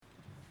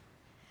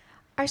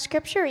Our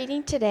scripture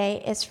reading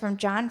today is from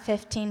John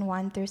 15,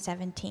 1 through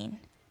 17.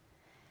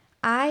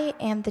 I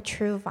am the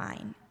true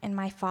vine, and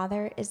my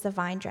Father is the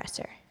vine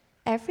dresser.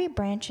 Every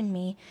branch in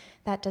me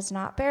that does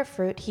not bear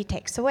fruit, he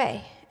takes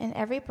away, and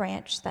every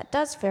branch that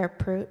does bear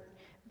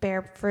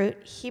fruit,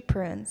 he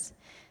prunes,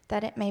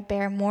 that it may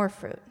bear more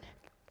fruit.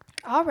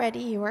 Already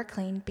you are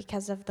clean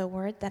because of the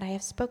word that I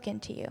have spoken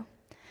to you.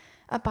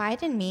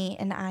 Abide in me,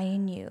 and I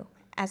in you,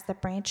 as the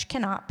branch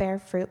cannot bear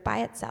fruit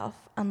by itself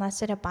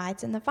unless it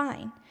abides in the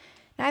vine.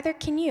 Neither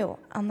can you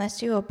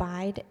unless you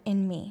abide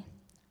in me.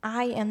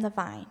 I am the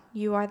vine,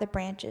 you are the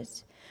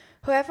branches.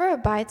 Whoever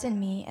abides in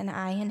me and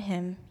I in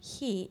him,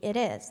 he it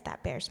is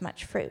that bears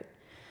much fruit.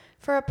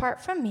 For apart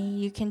from me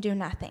you can do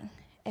nothing.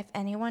 If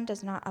anyone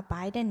does not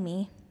abide in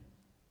me,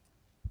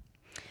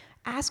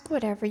 ask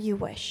whatever you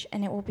wish,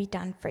 and it will be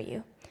done for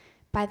you.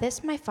 By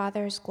this my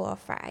Father is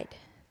glorified,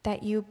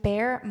 that you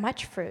bear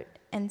much fruit,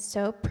 and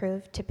so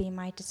prove to be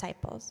my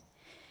disciples.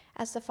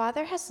 As the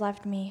Father has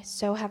loved me,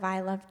 so have I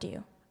loved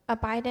you.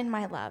 Abide in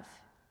my love.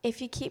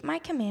 If you keep my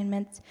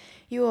commandments,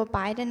 you will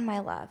abide in my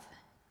love,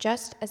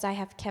 just as I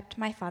have kept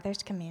my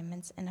Father's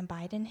commandments and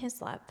abide in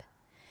his love.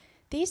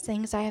 These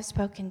things I have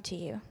spoken to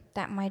you,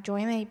 that my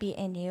joy may be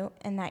in you,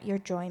 and that your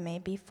joy may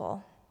be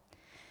full.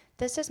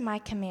 This is my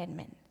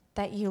commandment,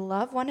 that you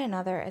love one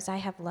another as I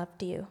have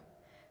loved you.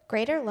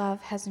 Greater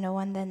love has no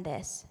one than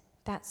this,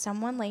 that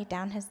someone lay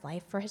down his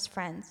life for his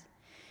friends.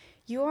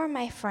 You are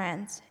my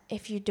friends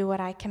if you do what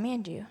I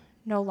command you.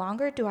 No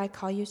longer do I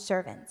call you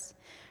servants,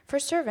 for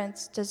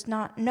servants does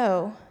not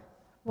know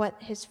what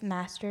his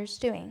master is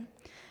doing.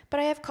 But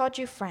I have called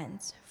you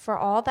friends, for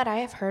all that I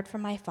have heard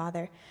from my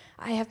Father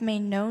I have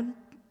made known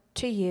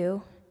to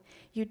you.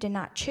 You did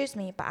not choose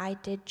me, but I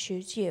did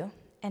choose you,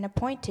 and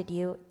appointed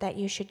you that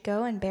you should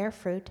go and bear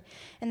fruit,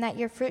 and that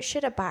your fruit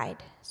should abide,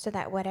 so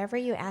that whatever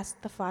you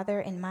ask the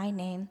Father in my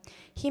name,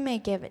 he may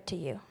give it to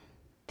you.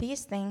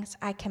 These things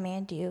I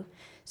command you,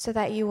 so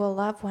that you will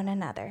love one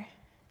another.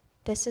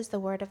 This is the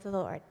word of the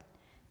Lord.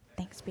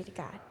 Thanks be to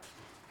God.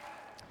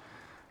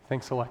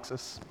 Thanks,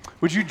 Alexis.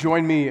 Would you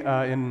join me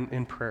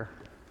in prayer?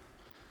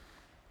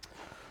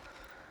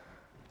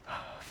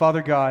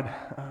 Father God,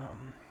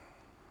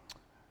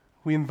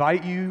 we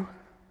invite you,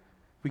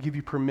 we give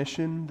you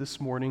permission this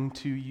morning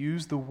to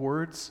use the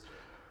words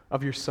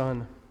of your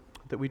Son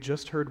that we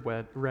just heard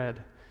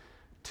read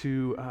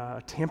to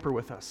tamper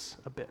with us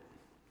a bit.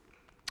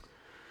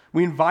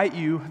 We invite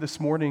you this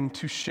morning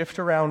to shift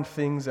around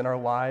things in our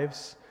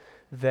lives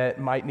that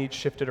might need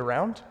shifted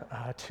around,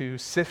 to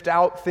sift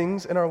out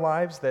things in our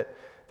lives that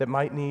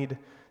might need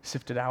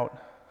sifted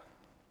out.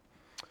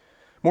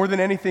 More than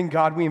anything,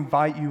 God, we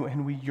invite you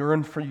and we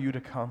yearn for you to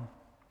come,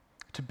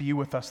 to be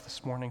with us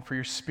this morning, for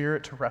your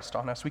Spirit to rest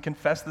on us. We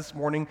confess this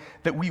morning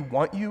that we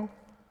want you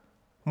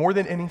more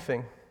than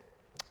anything.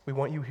 We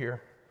want you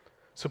here.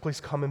 So please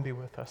come and be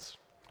with us.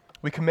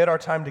 We commit our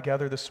time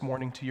together this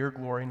morning to your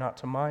glory, not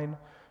to mine,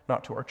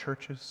 not to our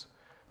churches,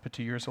 but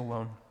to yours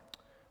alone.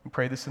 We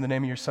pray this in the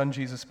name of your Son,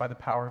 Jesus, by the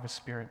power of his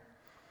Spirit.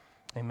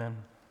 Amen.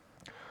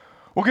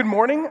 Well, good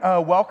morning.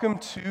 Welcome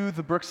to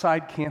the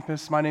Brookside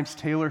campus. My name's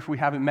Taylor, if we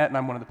haven't met, and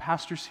I'm one of the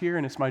pastors here,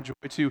 and it's my joy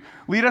to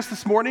lead us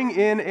this morning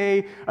in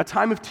a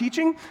time of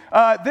teaching.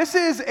 This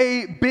is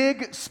a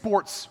big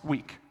sports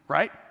week,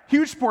 right?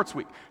 Huge sports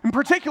week. In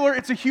particular,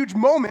 it's a huge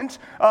moment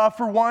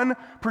for one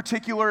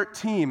particular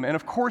team. And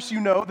of course, you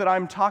know that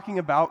I'm talking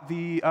about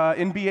the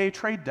NBA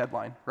trade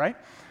deadline, right?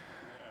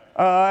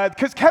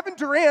 Because Kevin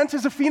Durant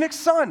is a Phoenix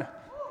Sun.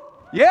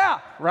 Yeah,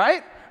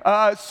 right?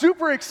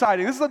 Super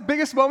exciting. This is the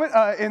biggest moment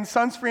in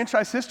Suns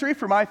franchise history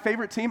for my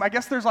favorite team. I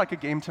guess there's like a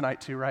game tonight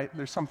too, right?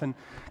 There's something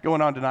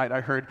going on tonight, I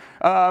heard.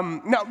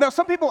 Now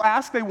some people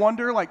ask, they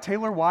wonder, like,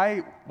 Taylor,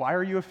 why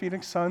are you a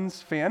Phoenix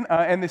Suns fan?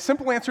 And the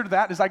simple answer to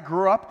that is I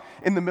grew up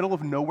in the middle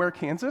of nowhere,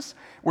 Kansas,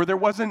 where there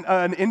wasn't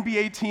an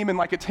NBA team in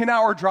like a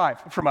 10-hour drive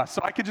from us.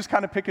 So I could just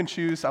kind of pick and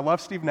choose. I love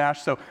Steve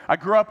Nash. So I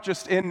grew up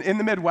just in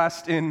the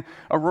Midwest in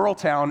a rural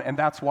town, and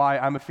that's why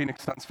I'm a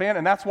Phoenix Suns fan.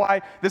 And that's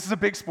why this is a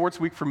big sports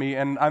week for me,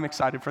 and I'm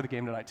excited for the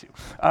game tonight too.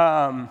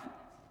 I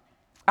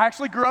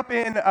actually grew up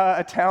in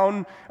a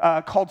town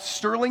called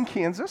Sterling,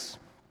 Kansas,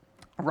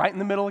 right in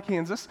the middle of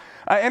Kansas.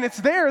 And it's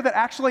there that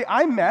actually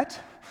I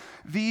met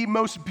the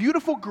most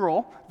beautiful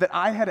girl that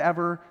I had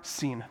ever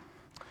seen.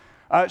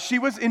 She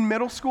was in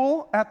middle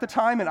school at the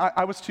time, and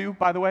I was too,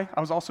 by the way.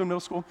 I was also in middle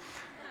school.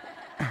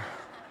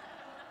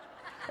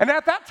 And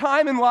at that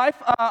time in life,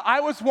 I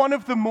was one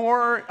of the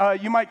more,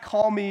 you might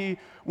call me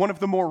one of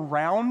the more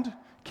round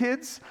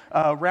kids.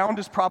 Round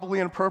is probably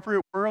an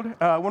appropriate word.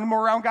 One of the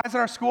more round guys in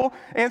our school.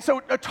 And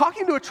so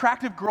talking to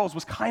attractive girls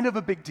was kind of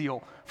a big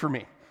deal for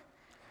me.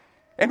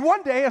 And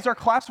one day, as our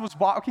class was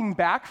walking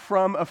back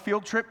from a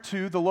field trip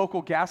to the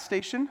local gas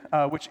station,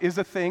 which is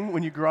a thing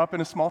when you grow up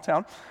in a small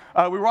town,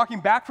 we were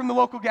walking back from the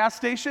local gas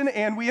station,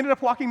 and we ended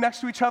up walking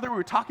next to each other. We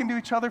were talking to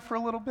each other for a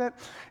little bit.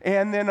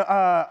 And then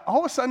all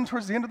of a sudden,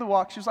 towards the end of the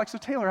walk, she was like, "So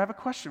Taylor, I have a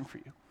question for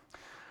you.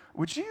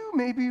 Would you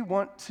maybe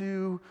want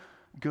to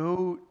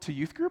go to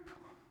youth group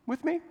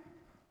with me?"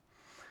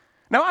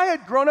 Now, I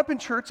had grown up in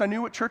church. I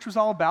knew what church was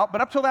all about.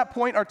 But up till that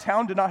point, our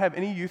town did not have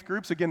any youth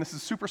groups. Again, this is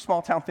a super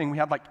small town thing. We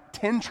had like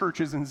 10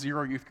 churches and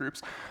 0 youth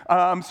groups.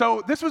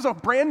 So this was a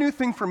brand new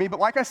thing for me. But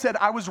like I said,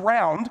 I was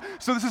round.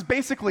 So this is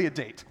basically a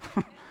date.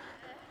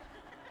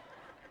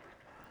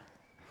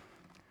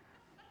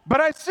 But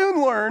I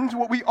soon learned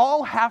what we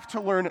all have to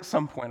learn at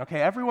some point.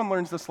 Okay, everyone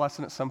learns this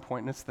lesson at some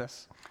point, and it's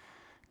this.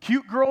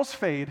 Cute girls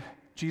fade,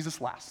 Jesus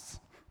lasts.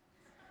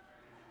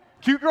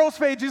 Cute girls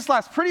fade, Jesus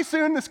lasts. Pretty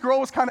soon, this girl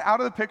was kind of out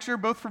of the picture,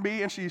 both for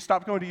me, and she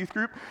stopped going to youth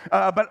group.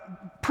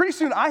 But pretty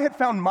soon, I had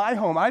found my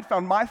home. I had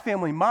found my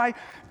family, my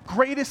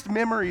greatest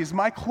memories,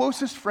 my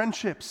closest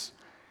friendships.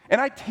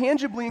 And I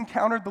tangibly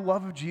encountered the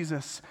love of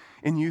Jesus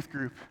in youth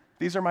group.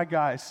 These are my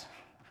guys.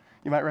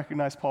 You might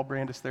recognize Paul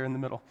Brandis there in the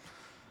middle.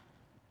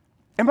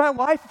 And my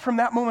life from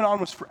that moment on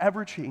was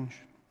forever changed.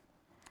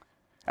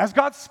 As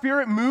God's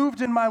Spirit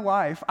moved in my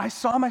life, I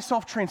saw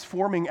myself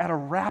transforming at a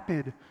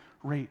rapid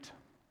rate.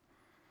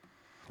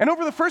 And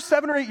over the first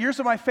 7 or 8 years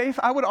of my faith,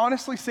 I would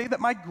honestly say that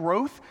my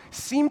growth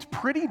seemed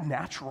pretty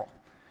natural.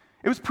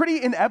 It was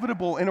pretty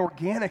inevitable and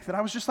organic that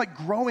I was just like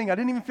growing. I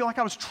didn't even feel like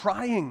I was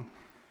trying.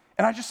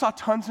 And I just saw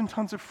tons and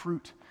tons of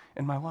fruit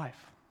in my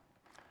life.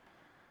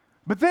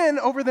 But then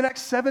over the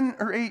next 7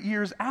 or 8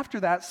 years after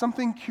that,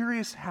 something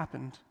curious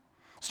happened.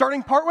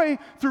 Starting partway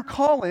through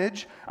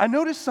college, I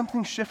noticed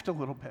something shift a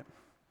little bit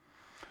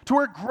to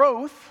where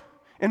growth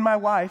in my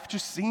life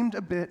just seemed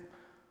a bit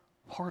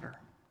harder.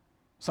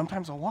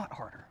 Sometimes a lot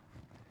harder.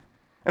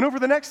 And over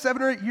the next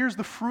 7 or 8 years,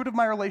 the fruit of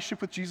my relationship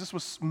with Jesus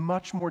was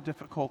much more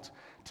difficult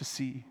to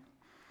see.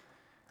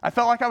 I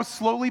felt like I was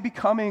slowly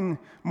becoming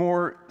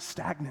more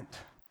stagnant,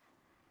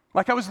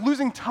 like I was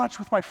losing touch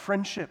with my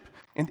friendship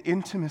and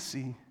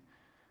intimacy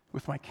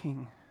with my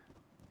King.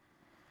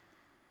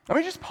 Let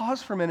me just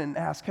pause for a minute and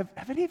ask,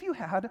 have any of you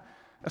had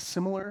a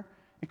similar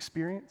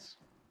experience?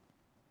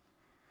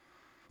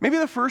 Maybe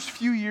the first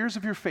few years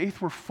of your faith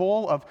were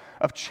full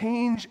of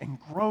change and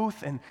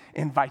growth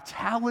and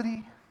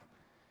vitality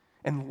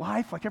and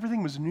life, like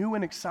everything was new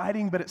and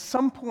exciting, but at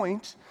some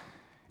point,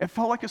 it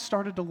felt like it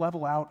started to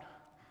level out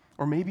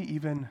or maybe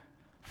even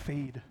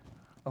fade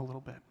a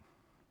little bit.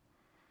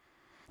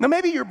 Now,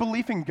 maybe your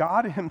belief in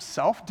God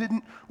himself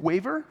didn't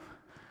waver,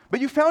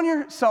 but you found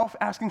yourself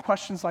asking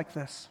questions like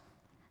this.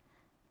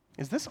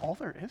 Is this all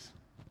there is?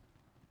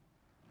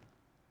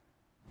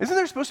 Isn't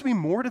there supposed to be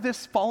more to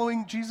this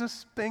following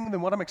Jesus thing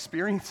than what I'm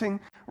experiencing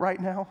right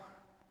now?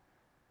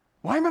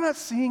 Why am I not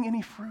seeing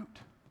any fruit?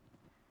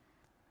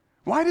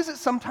 Why does it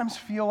sometimes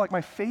feel like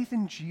my faith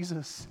in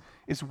Jesus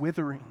is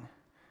withering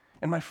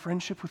and my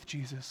friendship with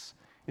Jesus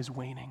is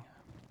waning?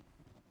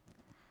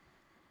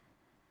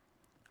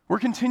 We're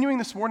continuing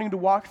this morning to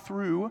walk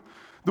through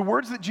the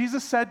words that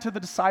Jesus said to the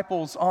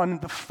disciples on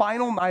the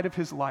final night of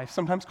his life,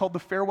 sometimes called the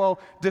farewell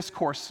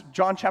discourse,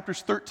 John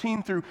chapters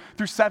 13 through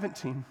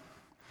 17.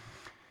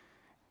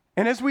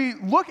 And as we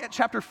look at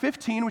chapter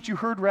 15, which you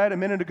heard read a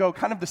minute ago,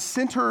 kind of the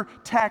center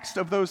text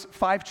of those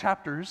 5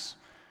 chapters,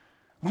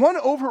 one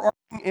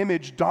overarching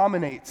image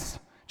dominates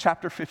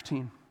chapter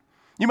 15.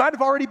 You might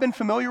have already been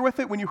familiar with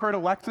it when you heard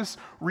Alexis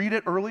read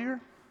it earlier.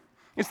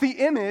 It's the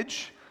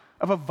image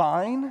of a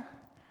vine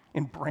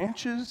and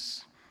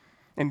branches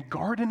and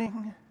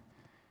gardening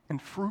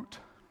and fruit.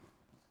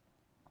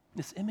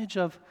 This image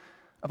of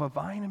a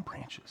vine and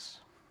branches.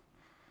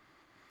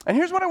 And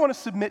here's what I want to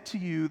submit to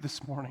you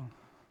this morning.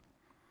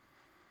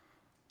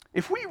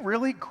 If we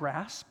really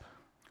grasp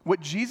what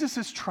Jesus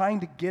is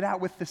trying to get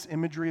at with this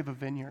imagery of a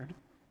vineyard,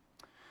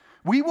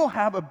 we will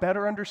have a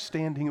better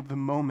understanding of the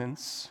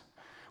moments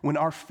when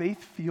our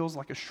faith feels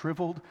like a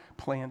shriveled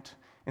plant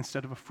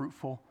instead of a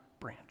fruitful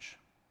branch.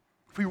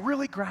 If we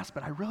really grasp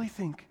it, I really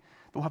think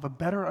that we'll have a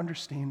better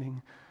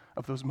understanding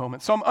of those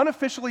moments. So I'm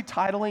unofficially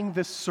titling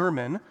this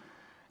sermon,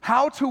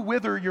 How to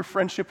Wither Your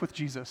Friendship with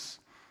Jesus.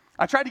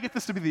 I tried to get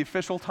this to be the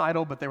official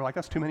title, but they were like,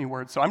 that's too many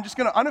words. So I'm just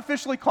going to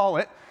unofficially call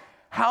it,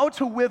 How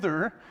to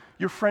Wither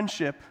Your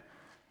Friendship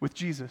with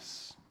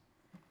Jesus.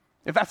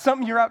 If that's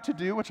something you're out to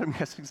do, which I'm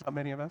guessing is not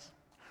many of us,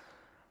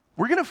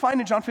 we're going to find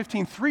in John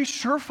 15 3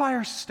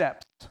 surefire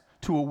steps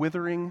to a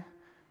withering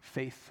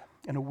faith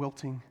and a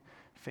wilting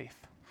faith.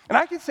 And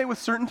I can say with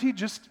certainty,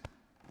 just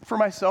for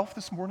myself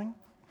this morning,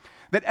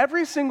 that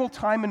every single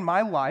time in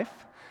my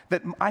life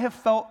that I have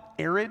felt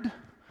arid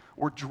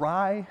or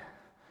dry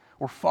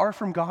or far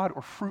from God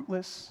or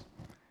fruitless,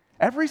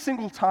 every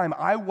single time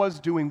I was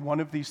doing one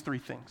of these 3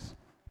 things.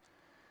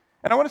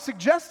 And I want to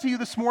suggest to you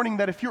this morning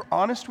that if you're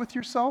honest with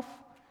yourself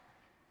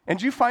and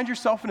you find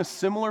yourself in a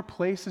similar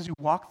place as you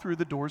walk through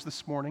the doors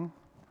this morning,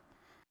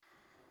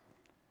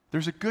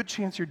 there's a good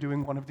chance you're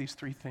doing one of these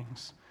 3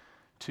 things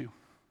too.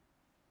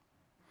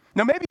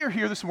 Now, maybe you're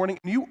here this morning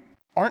and you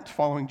aren't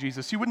following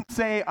Jesus. You wouldn't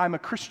say, I'm a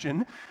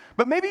Christian,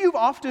 but maybe you've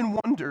often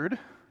wondered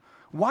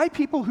why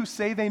people who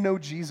say they know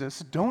Jesus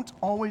don't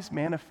always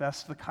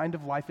manifest the kind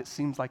of life it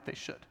seems like they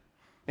should.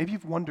 Maybe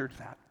you've wondered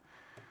that.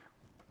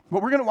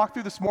 What we're going to walk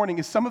through this morning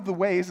is some of the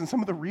ways and some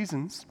of the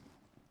reasons,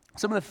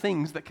 some of the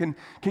things that can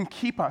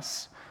keep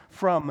us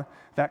from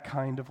that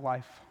kind of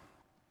life.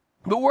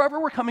 But wherever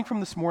we're coming from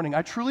this morning,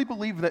 I truly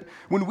believe that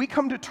when we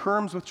come to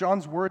terms with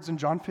John's words in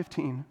John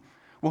 15,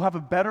 we'll have a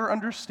better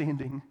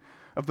understanding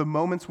of the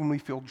moments when we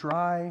feel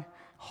dry,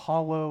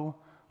 hollow,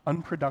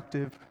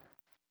 unproductive,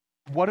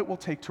 what it will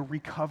take to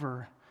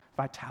recover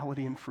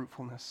vitality and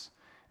fruitfulness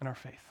in our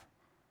faith.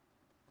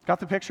 Got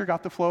the picture?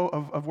 Got the flow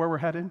of where we're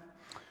headed?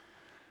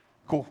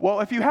 Cool. Well,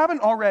 if you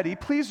haven't already,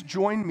 please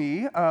join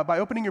me by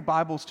opening your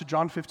Bibles to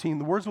John 15.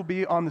 The words will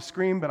be on the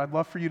screen, but I'd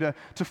love for you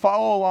to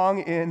follow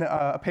along in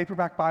a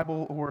paperback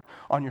Bible or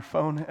on your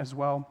phone as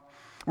well.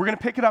 We're going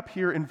to pick it up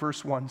here in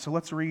verse 1, so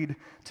let's read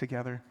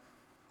together.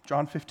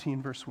 John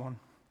 15, verse 1.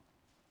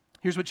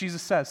 Here's what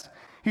Jesus says.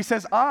 He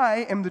says,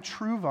 "I am the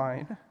true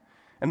vine,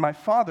 and my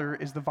Father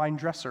is the vine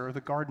dresser, or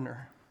the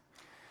gardener.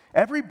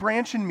 Every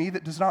branch in me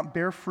that does not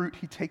bear fruit,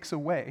 he takes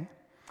away.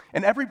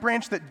 And every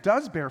branch that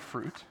does bear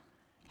fruit,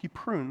 he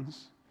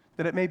prunes,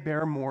 that it may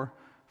bear more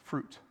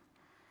fruit.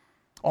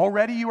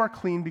 Already you are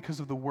clean because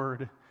of the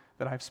word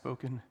that I've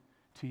spoken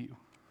to you."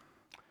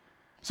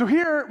 So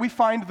here we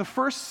find the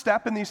first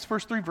step in these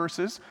first 3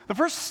 verses, the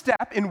first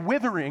step in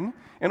withering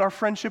in our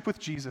friendship with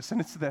Jesus,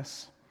 and it's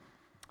this: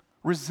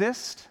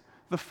 resist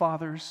the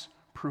Father's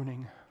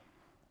pruning.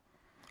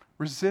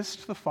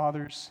 Resist the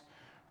Father's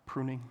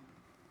pruning.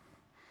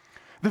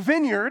 The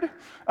vineyard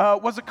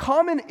was a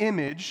common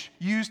image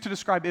used to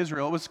describe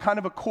Israel. It was kind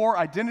of a core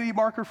identity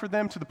marker for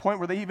them, to the point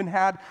where they even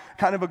had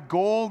kind of a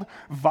gold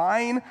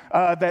vine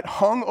that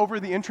hung over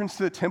the entrance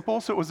to the temple.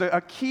 So it was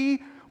a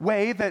key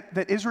way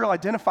that Israel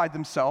identified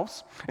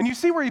themselves. And you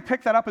see where you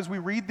pick that up as we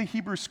read the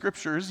Hebrew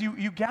scriptures.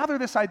 You gather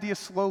this idea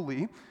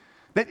slowly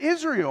that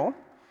Israel,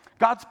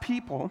 God's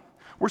people,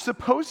 were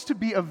supposed to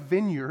be a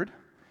vineyard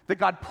that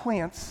God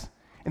plants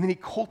and then he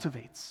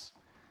cultivates.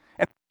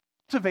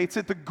 Cultivates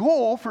it. The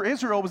goal for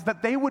Israel was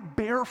that they would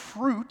bear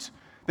fruit,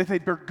 that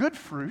they'd bear good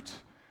fruit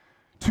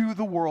to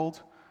the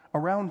world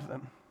around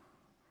them.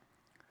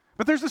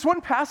 But there's this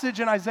one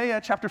passage in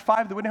Isaiah chapter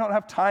 5 that we don't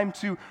have time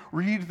to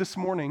read this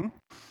morning.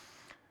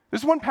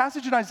 There's one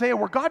passage in Isaiah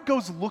where God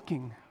goes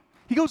looking.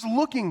 He goes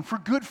looking for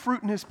good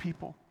fruit in his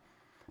people.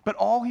 But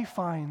all he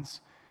finds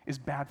is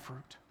bad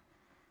fruit,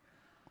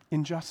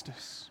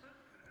 injustice,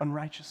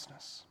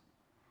 unrighteousness.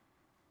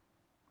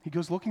 He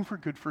goes looking for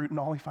good fruit, and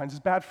all he finds is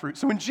bad fruit.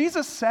 So when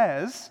Jesus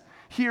says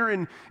here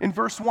in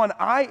verse 1,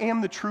 "I am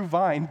the true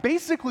vine,"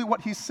 basically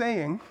what he's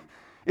saying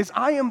is,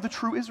 I am the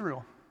true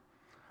Israel.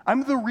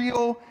 I'm the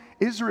real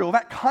Israel.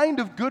 That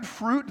kind of good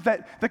fruit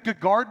that the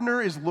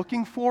gardener is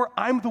looking for,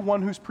 I'm the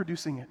one who's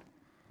producing it.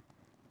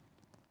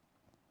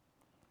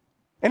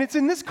 And it's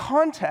in this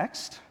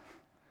context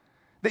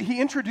that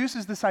he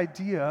introduces this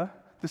idea,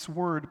 this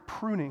word,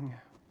 pruning.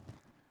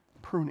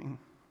 Pruning.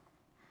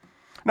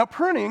 Now,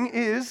 pruning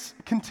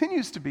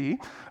continues to be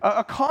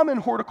a common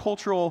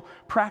horticultural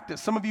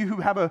practice. Some of you who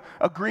have a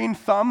green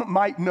thumb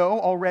might know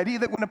already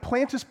that when a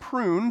plant is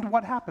pruned,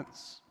 what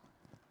happens?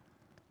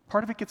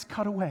 Part of it gets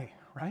cut away,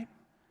 right?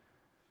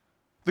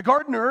 The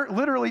gardener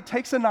literally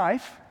takes a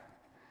knife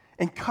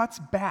and cuts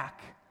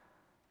back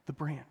the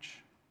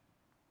branch.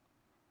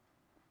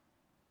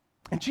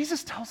 And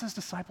Jesus tells his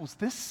disciples,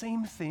 this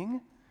same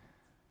thing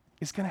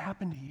is going to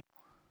happen to you.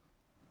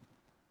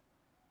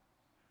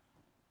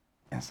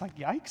 And it's like,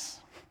 yikes.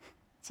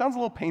 It sounds a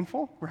little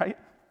painful, right?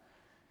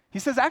 He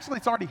says, actually,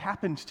 it's already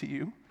happened to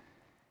you,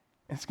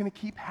 and it's going to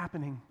keep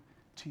happening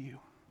to you.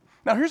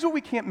 Now, here's what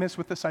we can't miss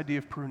with this idea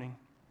of pruning.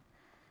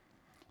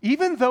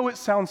 Even though it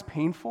sounds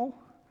painful,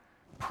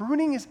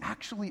 pruning is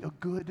actually a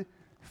good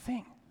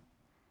thing.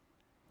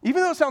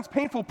 Even though it sounds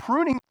painful,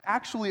 pruning is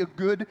actually a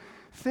good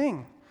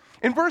thing.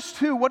 In verse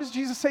 2, what does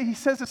Jesus say? He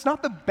says it's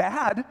not the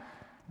bad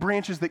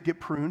branches that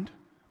get pruned,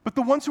 but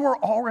the ones who are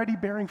already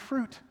bearing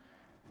fruit.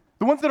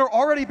 The ones that are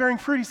already bearing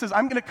fruit, he says,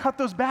 I'm going to cut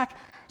those back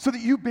so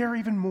that you bear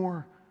even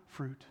more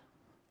fruit.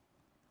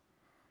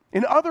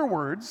 In other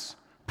words,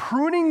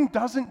 pruning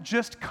doesn't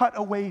just cut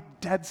away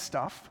dead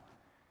stuff,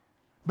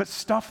 but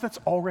stuff that's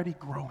already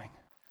growing.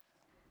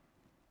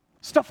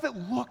 Stuff that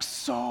looks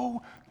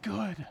so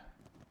good.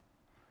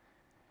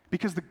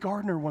 Because the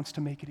gardener wants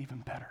to make it even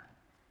better.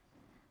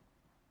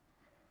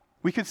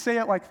 We could say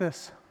it like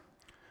this: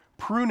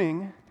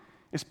 pruning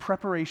is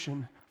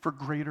preparation for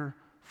greater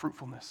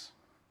fruitfulness.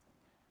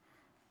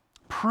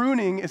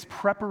 Pruning is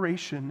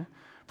preparation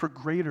for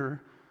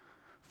greater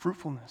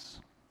fruitfulness.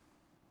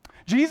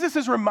 Jesus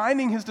is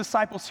reminding his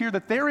disciples here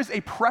that there is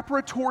a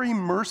preparatory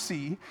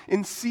mercy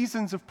in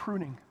seasons of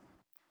pruning.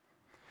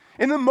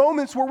 In the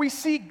moments where we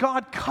see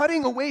God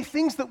cutting away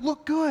things that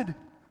look good,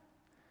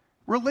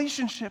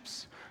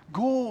 relationships,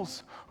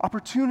 goals,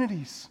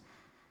 opportunities,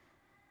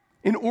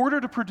 in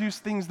order to produce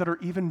things that are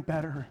even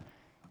better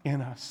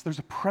in us. There's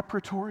a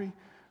preparatory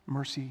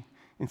mercy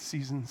in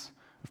seasons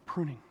of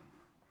pruning.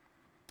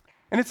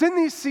 And it's in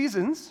these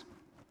seasons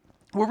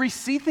where we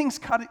see things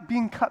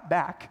being cut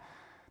back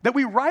that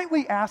we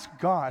rightly ask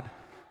God,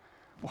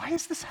 why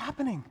is this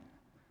happening?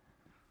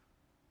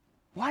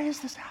 Why is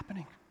this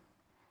happening?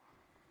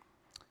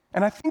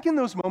 And I think in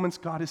those moments,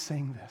 God is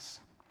saying this: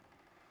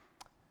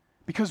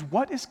 because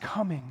what is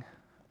coming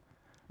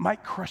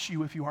might crush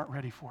you if you aren't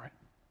ready for it.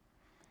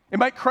 It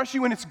might crush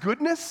you in its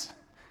goodness.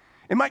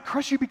 It might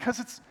crush you because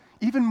it's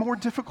even more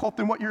difficult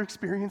than what you're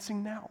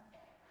experiencing now.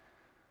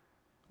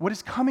 What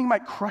is coming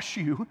might crush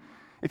you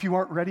if you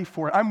aren't ready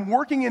for it. I'm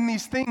working in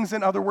these things,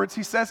 in other words,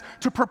 he says,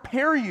 to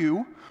prepare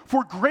you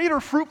for greater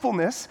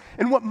fruitfulness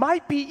in what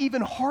might be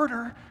even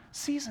harder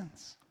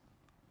seasons.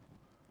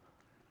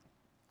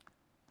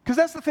 Because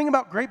that's the thing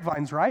about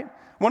grapevines, right?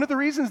 One of the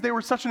reasons they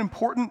were such an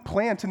important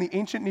plant in the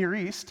ancient Near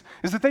East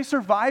is that they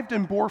survived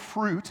and bore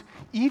fruit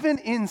even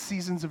in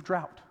seasons of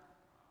drought.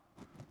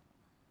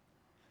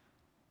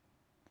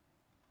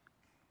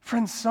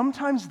 Friends,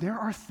 sometimes there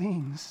are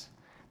things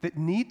that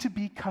need to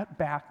be cut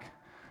back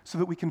so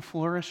that we can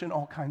flourish in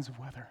all kinds of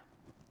weather.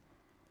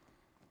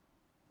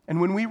 And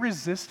when we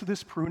resist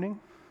this pruning,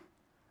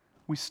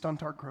 we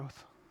stunt our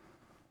growth.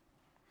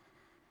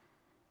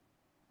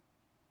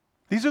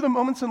 These are the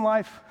moments in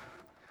life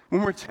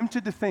when we're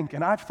tempted to think,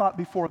 and I've thought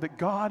before, that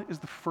God is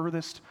the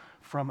furthest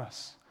from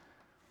us.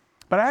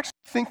 But I actually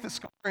think that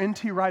scholar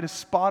N.T. Wright is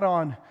spot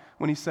on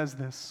when he says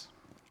this.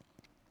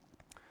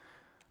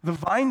 The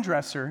vine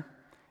dresser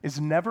is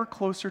never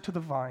closer to the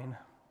vine,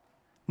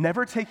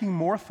 never taking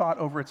more thought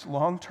over its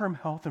long-term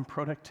health and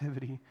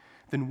productivity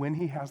than when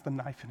he has the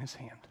knife in his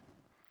hand.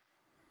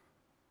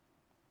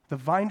 The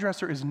vine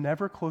dresser is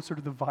never closer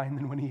to the vine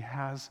than when he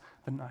has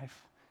the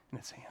knife in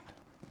his hand.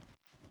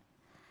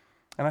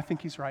 And I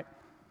think he's right.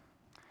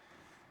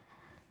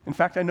 In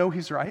fact, I know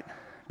he's right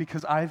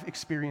because I've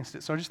experienced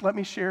it. So just let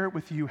me share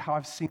with you how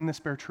I've seen this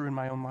bear true in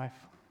my own life.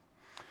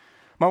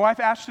 My wife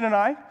Ashton and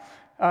I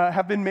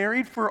have been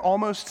married for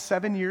almost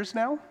 7 years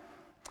now.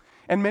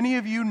 And many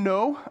of you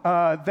know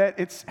that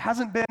it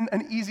hasn't been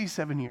an easy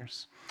 7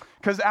 years.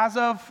 Because as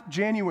of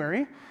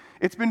January,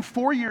 it's been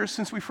 4 years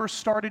since we first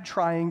started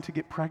trying to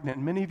get pregnant.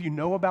 And many of you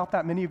know about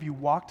that. Many of you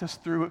walked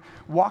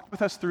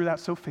with us through that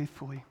so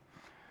faithfully.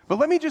 But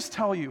let me just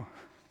tell you,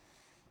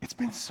 it's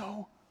been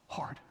so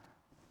hard.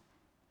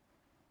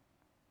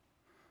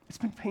 It's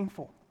been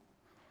painful.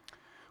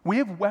 We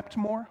have wept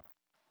more.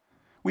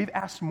 We've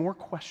asked more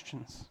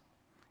questions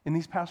in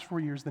these past 4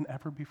 years than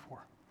ever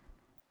before.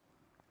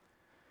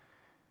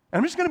 And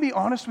I'm just going to be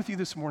honest with you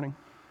this morning.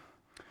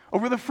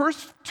 Over the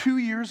first 2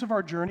 years of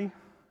our journey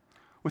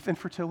with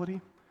infertility,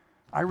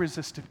 I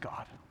resisted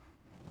God.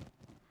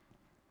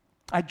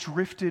 I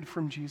drifted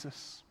from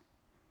Jesus.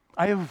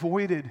 I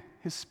avoided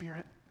his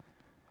spirit.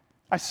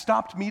 I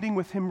stopped meeting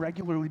with him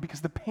regularly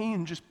because the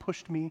pain just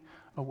pushed me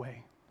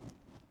away.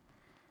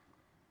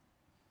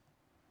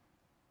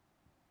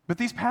 But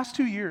these past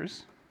 2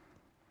 years,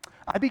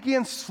 I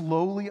began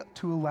slowly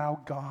to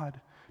allow God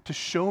to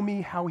show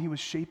me how he was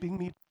shaping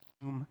me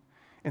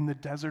in the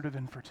desert of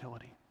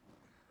infertility.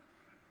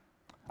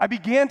 I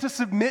began to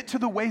submit to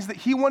the ways that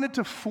he wanted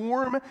to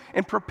form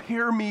and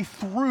prepare me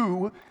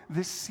through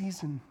this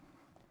season.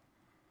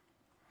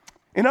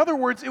 In other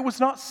words, it was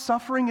not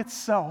suffering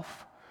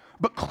itself,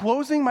 but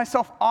closing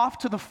myself off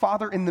to the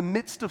Father in the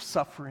midst of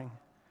suffering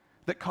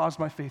that caused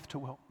my faith to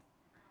wilt.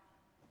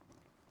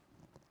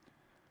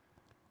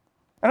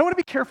 And I want to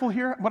be careful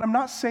here. What I'm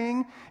not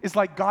saying is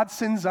like God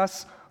sends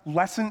us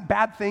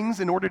bad things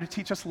in order to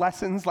teach us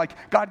lessons. Like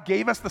God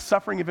gave us the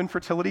suffering of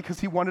infertility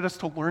because he wanted us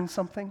to learn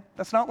something.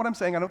 That's not what I'm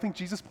saying. I don't think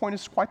Jesus' point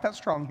is quite that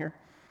strong here.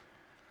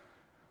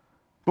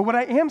 But what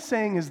I am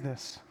saying is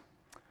this.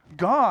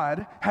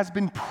 God has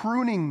been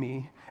pruning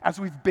me as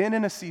we've been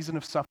in a season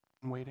of suffering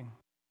and waiting.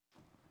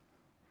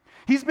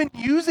 He's been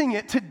using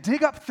it to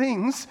dig up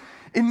things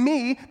in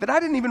me that I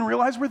didn't even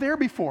realize were there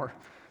before.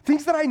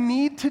 Things that I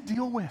need to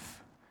deal with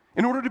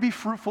in order to be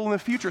fruitful in the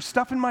future.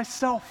 Stuff in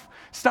myself,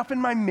 stuff in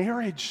my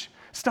marriage,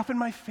 stuff in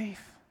my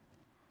faith.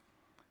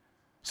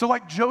 So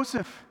like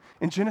Joseph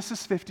in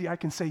Genesis 50, I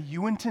can say,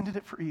 you intended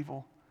it for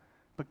evil,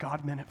 but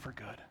God meant it for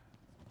good.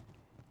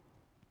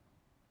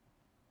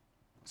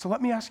 So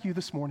let me ask you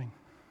this morning,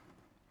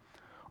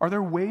 are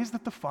there ways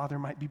that the Father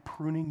might be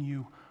pruning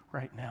you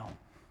right now?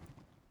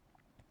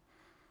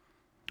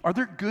 Are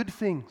there good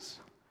things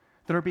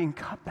that are being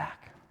cut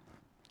back,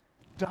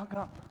 dug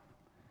up,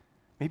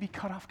 maybe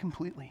cut off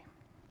completely?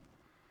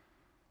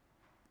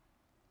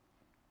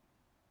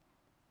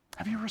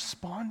 Have you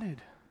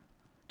responded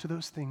to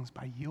those things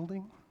by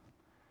yielding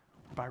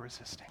or by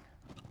resisting?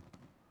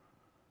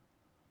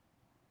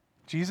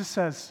 Jesus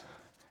says,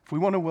 if we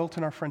want to wilt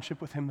in our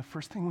friendship with him, the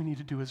first thing we need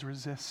to do is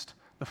resist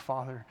the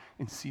Father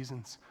in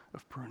seasons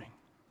of pruning.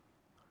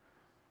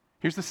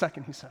 Here's the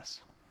second, he says.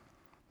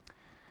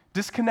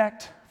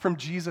 Disconnect from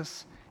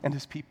Jesus and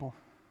his people.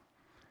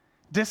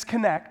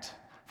 Disconnect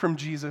from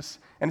Jesus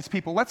and his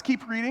people. Let's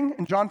keep reading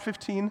in John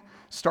 15,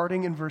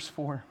 starting in verse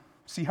 4.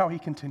 See how he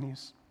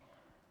continues.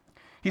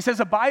 He says,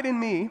 abide in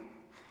me,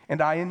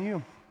 and I in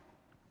you.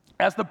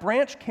 As the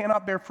branch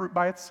cannot bear fruit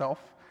by itself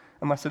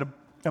unless it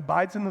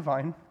abides in the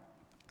vine,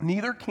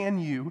 neither can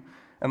you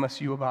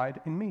unless you abide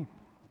in me.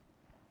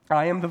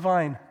 I am the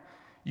vine,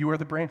 you are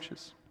the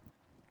branches.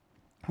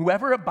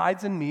 Whoever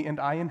abides in me and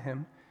I in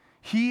him,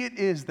 he it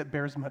is that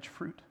bears much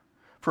fruit.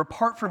 For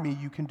apart from me,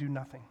 you can do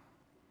nothing.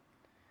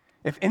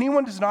 If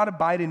anyone does not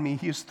abide in me,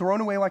 he is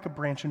thrown away like a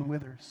branch and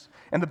withers.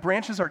 And the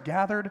branches are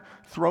gathered,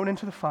 thrown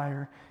into the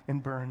fire,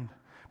 and burned.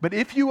 But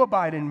if you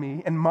abide in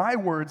me, and my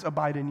words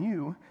abide in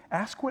you,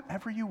 ask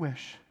whatever you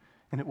wish,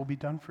 and it will be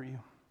done for you.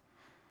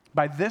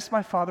 By this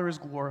my Father is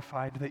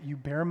glorified, that you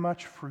bear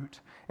much fruit,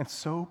 and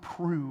so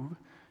prove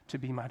to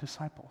be my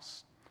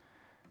disciples.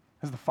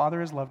 As the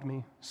Father has loved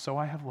me, so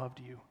I have loved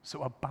you.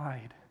 So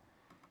abide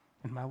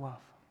in my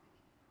love.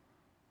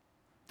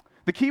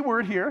 The key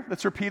word here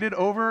that's repeated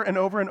over and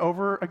over and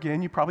over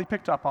again, you probably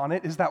picked up on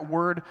it, is that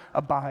word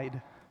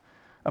abide.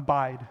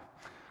 Abide.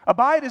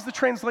 Abide is the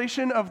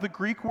translation of the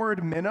Greek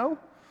word meno,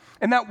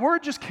 and that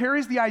word just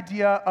carries the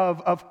idea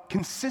of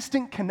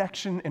consistent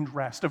connection and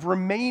rest, of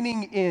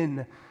remaining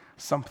in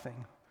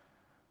something,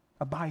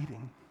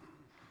 abiding.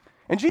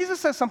 And Jesus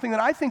says something that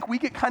I think we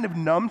get kind of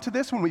numb to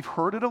this when we've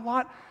heard it a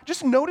lot.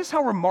 Just notice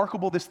how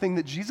remarkable this thing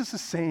that Jesus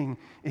is saying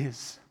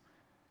is.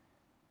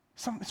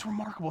 It's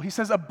remarkable. He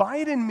says,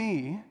 abide in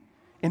me,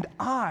 and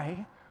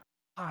I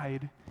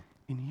abide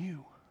in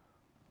you.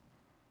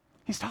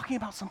 He's talking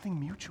about something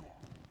mutual.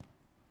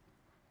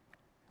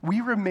 We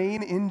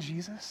remain in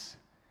Jesus.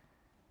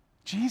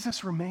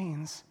 Jesus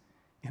remains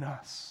in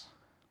us.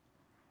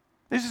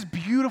 There's this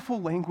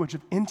beautiful language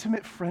of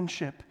intimate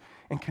friendship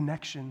and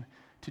connection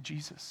to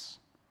Jesus.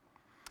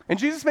 And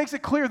Jesus makes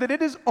it clear that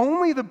it is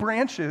only the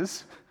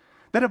branches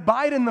that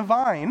abide in the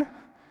vine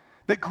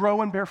that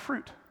grow and bear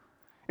fruit.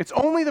 It's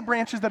only the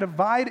branches that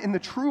abide in the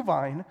true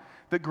vine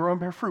that grow and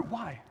bear fruit.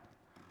 Why?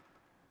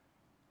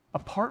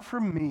 Apart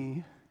from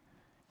me,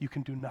 you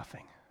can do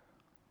nothing.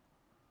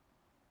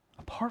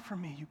 Apart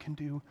from me, you can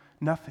do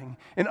nothing.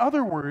 In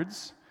other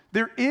words,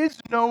 there is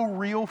no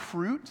real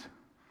fruit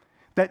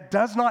that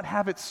does not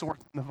have its source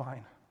in the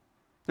vine.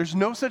 There's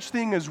no such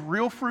thing as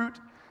real fruit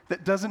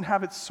that doesn't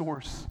have its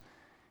source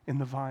in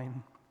the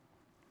vine.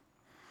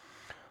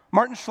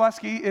 Martin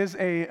Schleske is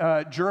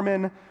a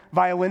German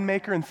violin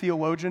maker and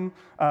theologian,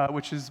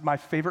 which is my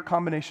favorite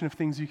combination of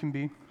things you can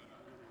be.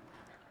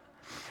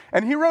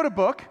 And he wrote a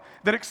book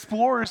that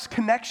explores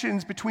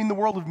connections between the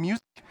world of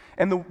music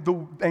and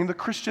the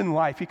Christian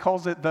life. He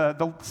calls it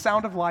the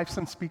sound of life's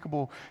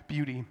unspeakable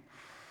beauty.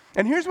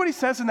 And here's what he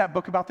says in that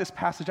book about this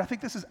passage. I think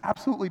this is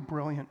absolutely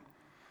brilliant.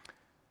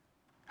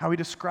 How he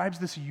describes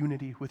this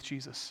unity with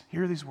Jesus.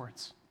 Here are these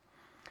words.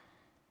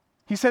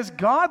 He says,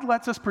 God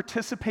lets us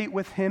participate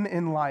with him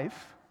in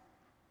life.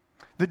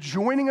 The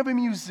joining of a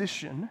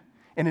musician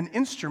and an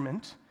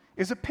instrument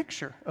is a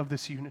picture of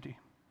this unity.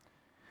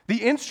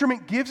 The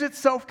instrument gives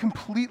itself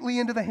completely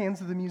into the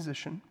hands of the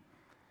musician,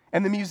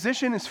 and the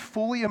musician is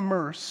fully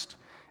immersed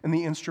in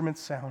the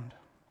instrument's sound.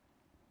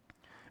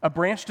 A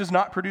branch does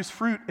not produce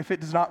fruit if it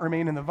does not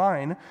remain in the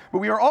vine, but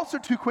we are also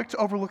too quick to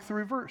overlook the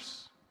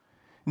reverse.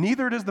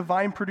 Neither does the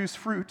vine produce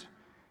fruit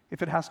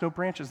if it has no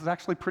branches. It's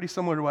actually pretty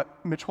similar to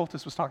what Mitch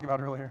Holtis was talking about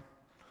earlier.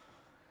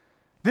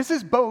 This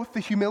is both the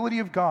humility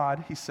of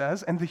God, he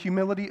says, and the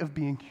humility of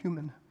being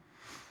human.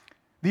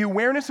 The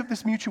awareness of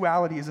this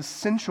mutuality is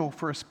essential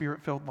for a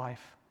spirit-filled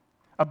life.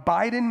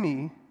 Abide in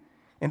me,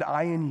 and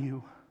I in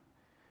you.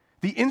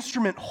 The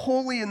instrument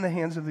wholly in the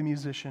hands of the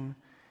musician,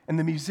 and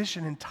the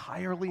musician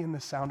entirely in the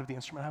sound of the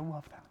instrument. I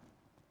love that.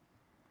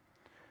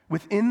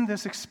 Within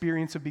this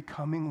experience of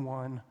becoming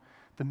one,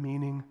 the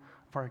meaning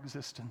of our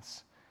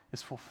existence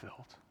is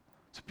fulfilled.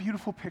 It's a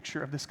beautiful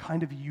picture of this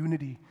kind of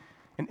unity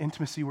and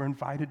intimacy we're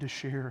invited to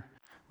share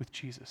with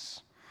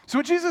Jesus. So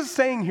what Jesus is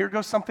saying here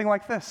goes something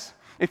like this.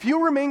 If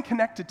you remain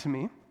connected to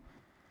me,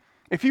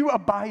 if you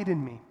abide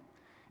in me,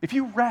 if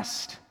you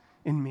rest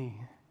in me,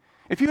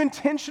 if you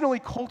intentionally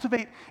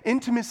cultivate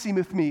intimacy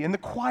with me in the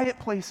quiet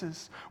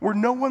places where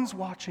no one's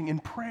watching, in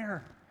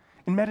prayer,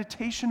 in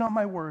meditation on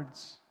my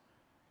words,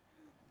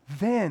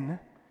 then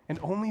and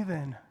only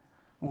then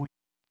will you.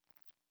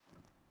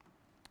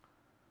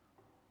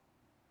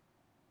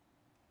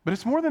 But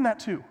it's more than that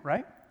too,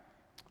 right?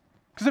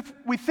 Because if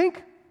we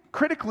think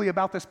critically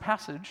about this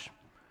passage,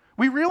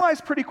 we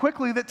realize pretty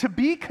quickly that to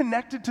be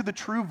connected to the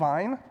true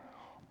vine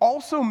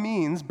also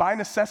means, by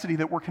necessity,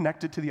 that we're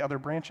connected to the other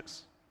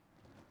branches.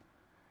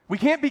 We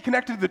can't be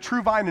connected to the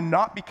true vine and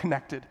not be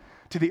connected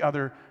to the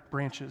other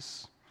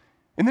branches.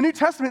 In the New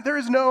Testament, there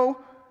is no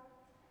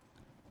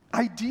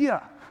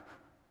idea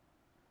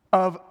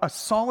of a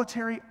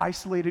solitary,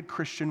 isolated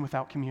Christian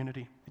without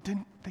community.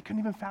 They couldn't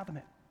even fathom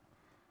it.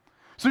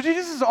 So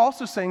Jesus is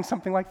also saying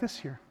something like this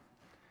here.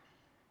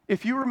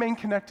 If you remain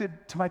connected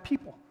to my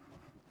people,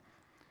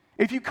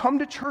 if you come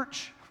to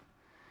church,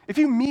 if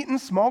you meet in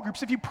small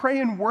groups, if you pray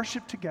and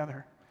worship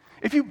together,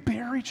 if you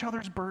bear each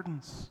other's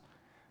burdens,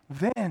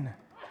 then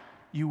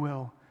you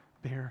will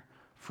bear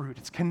fruit.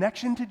 It's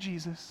connection to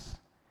Jesus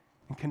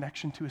and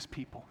connection to his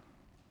people.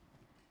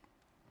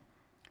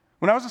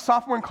 When I was a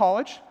sophomore in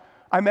college,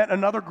 I met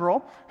another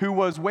girl who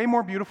was way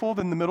more beautiful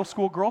than the middle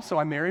school girl, so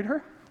I married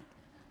her.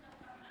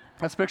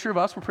 That's a picture of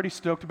us. We're pretty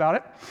stoked about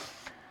it.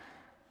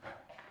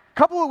 A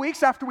couple of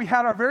weeks after we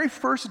had our very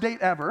first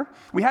date ever,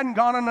 we hadn't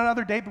gone on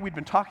another date, but we'd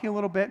been talking a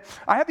little bit.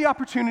 I had the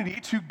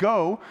opportunity to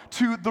go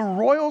to the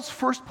Royals'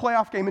 first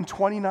playoff game in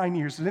 29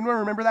 years. Does anyone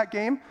remember that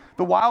game?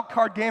 The wild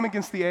card game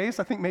against the A's?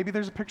 I think maybe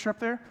there's a picture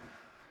up there.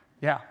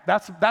 Yeah,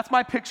 that's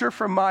my picture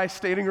from my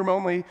standing room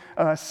only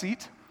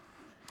seat.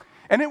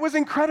 And it was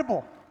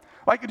incredible.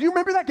 Like, do you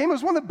remember that game? It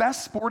was one of the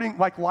best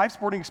live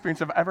sporting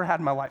experiences I've ever had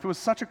in my life. It was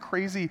such a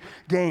crazy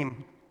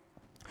game.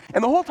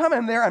 And the whole time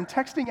I'm there, I'm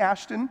texting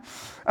Ashton,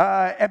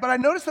 but I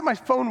noticed that my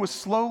phone was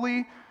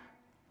slowly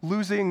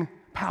losing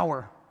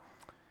power.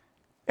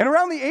 And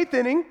around the 8th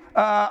inning,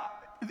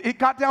 it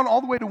got down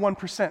all the way to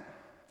 1%.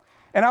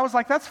 And I was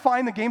like, that's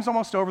fine, the game's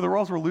almost over. The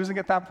Royals were losing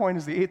at that point. It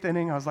was the 8th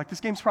inning. I was like, this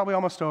game's probably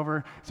almost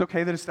over. It's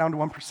okay that it's down to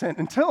 1%.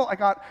 Until I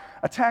got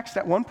a text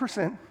at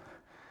 1%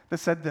 that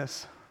said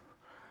this: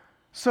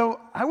 so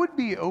I would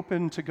be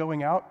open to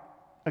going out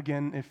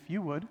again if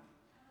you would.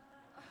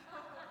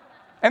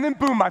 And then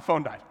boom, my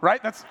phone died,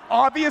 right? That's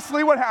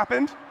obviously what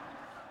happened.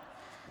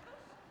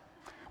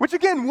 Which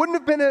again, wouldn't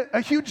have been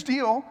a huge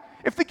deal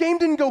if the game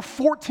didn't go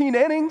 14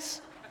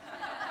 innings.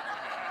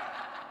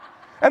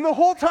 And the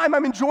whole time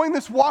I'm enjoying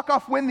this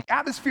walk-off win, the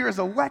atmosphere is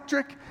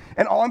electric,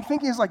 and all I'm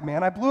thinking is like,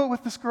 man, I blew it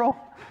with this girl.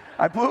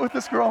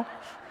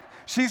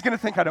 She's gonna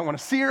think I don't wanna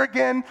see her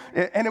again.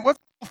 And it wasn't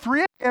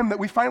 3 a.m. that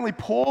we finally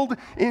pulled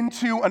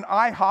into an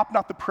IHOP,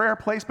 not the prayer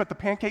place, but the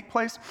pancake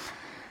place.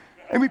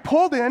 And we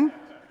pulled in,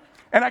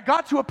 and I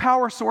got to a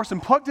power source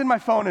and plugged in my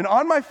phone, and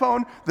on my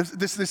phone,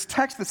 this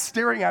text that's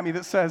staring at me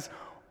that says,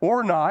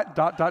 or not, ...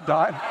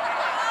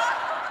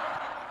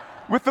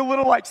 with the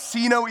little like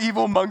see no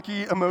evil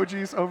monkey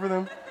emojis over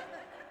them.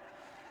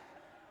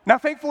 Now,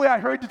 thankfully, I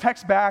hurried to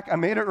text back. I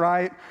made it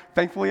right.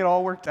 Thankfully, it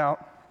all worked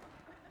out.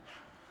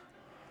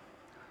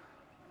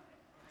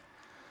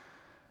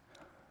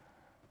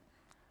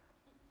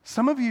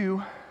 Some of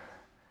you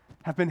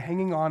have been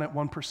hanging on at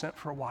 1%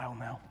 for a while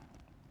now.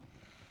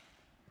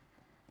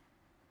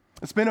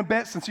 It's been a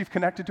bit since you've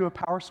connected to a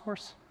power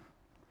source.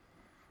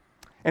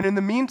 And in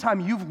the meantime,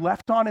 you've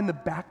left on in the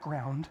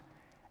background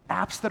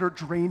apps that are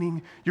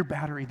draining your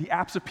battery, the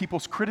apps of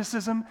people's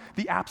criticism,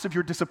 the apps of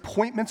your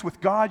disappointments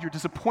with God, your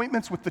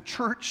disappointments with the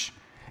church,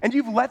 and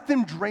you've let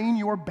them drain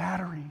your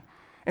battery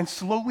and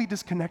slowly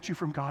disconnect you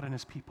from God and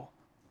his people.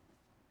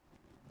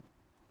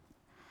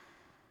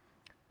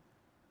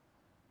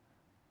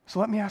 So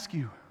let me ask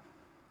you,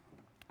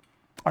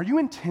 are you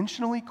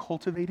intentionally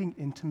cultivating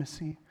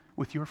intimacy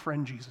with your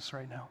friend Jesus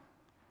right now?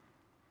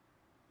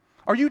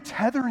 Are you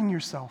tethering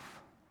yourself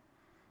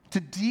to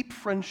deep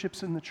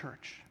friendships in the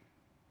church?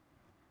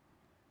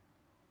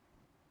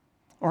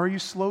 Or are you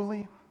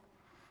slowly,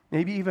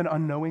 maybe even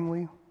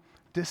unknowingly,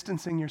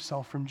 distancing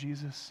yourself from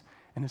Jesus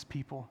and his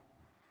people?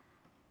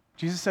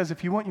 Jesus says,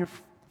 if you want your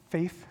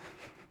faith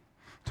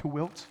to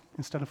wilt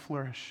instead of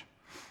flourish,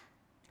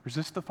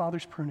 resist the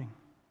Father's pruning.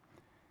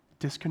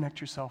 Disconnect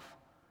yourself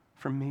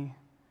from me,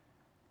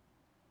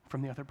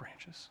 from the other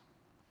branches.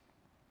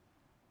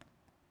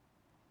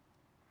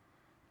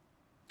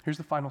 Here's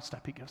the final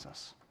step he gives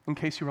us. In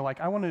case you were like,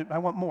 I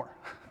want more.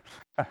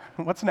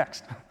 What's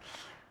next?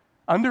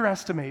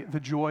 Underestimate the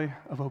joy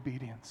of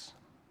obedience.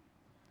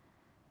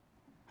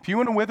 If you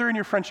want to wither in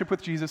your friendship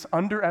with Jesus,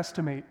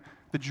 underestimate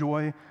the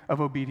joy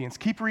of obedience.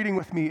 Keep reading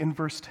with me in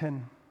verse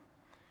 10.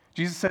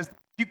 Jesus says, if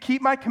you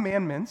keep my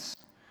commandments,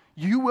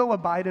 you will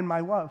abide in my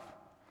love,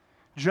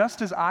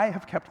 just as I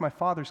have kept my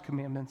Father's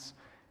commandments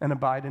and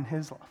abide in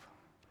his love.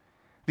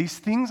 These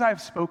things I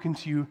have spoken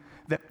to you,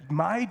 that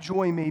my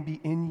joy may be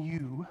in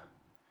you,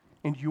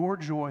 and your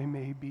joy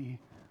may be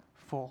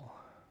full.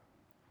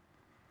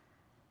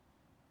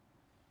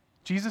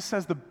 Jesus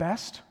says the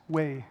best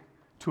way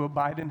to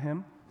abide in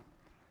him,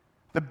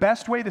 the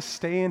best way to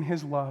stay in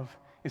his love,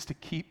 is to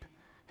keep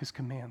his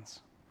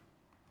commands.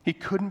 He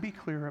couldn't be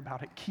clearer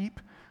about it. Keep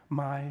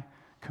my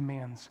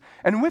commands.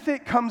 And with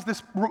it comes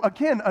this,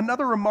 again,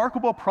 another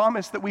remarkable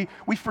promise that we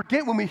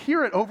forget when we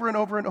hear it over and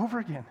over and over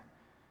again.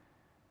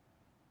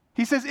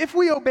 He says, if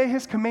we obey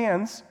his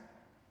commands,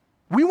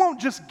 we won't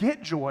just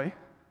get joy,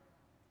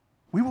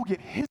 we will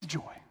get his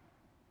joy.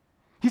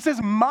 He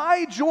says,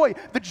 my joy,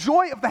 the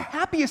joy of the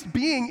happiest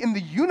being in the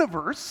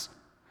universe,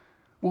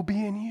 will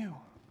be in you.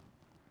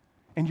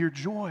 And your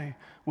joy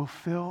will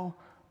fill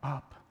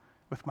up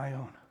with my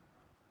own.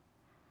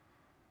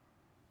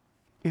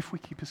 If we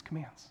keep his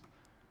commands.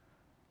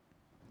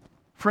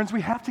 Friends,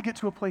 we have to get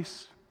to a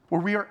place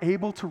where we are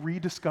able to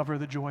rediscover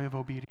the joy of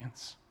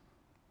obedience.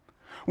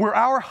 Where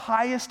our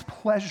highest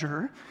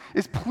pleasure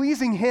is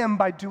pleasing him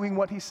by doing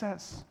what he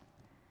says.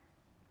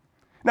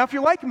 Now, if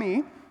you're like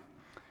me,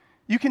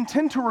 you can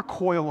tend to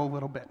recoil a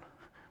little bit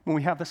when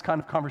we have this kind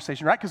of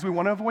conversation, right? Because we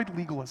want to avoid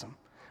legalism.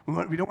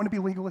 We don't want to be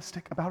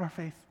legalistic about our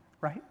faith,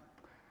 right?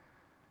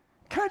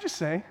 Can I just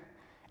say,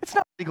 it's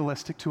not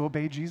legalistic to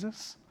obey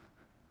Jesus.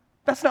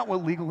 That's not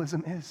what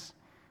legalism is.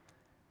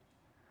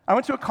 I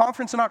went to a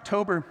conference in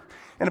October,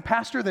 and a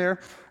pastor there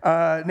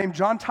named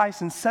John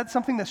Tyson said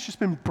something that's just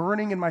been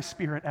burning in my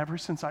spirit ever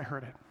since I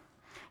heard it.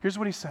 Here's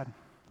what he said.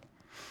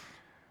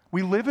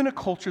 We live in a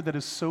culture that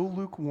is so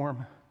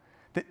lukewarm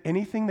that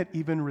anything that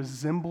even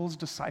resembles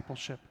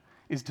discipleship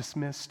is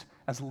dismissed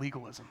as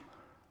legalism.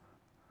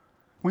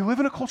 We live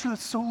in a culture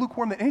that's so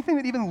lukewarm that anything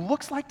that even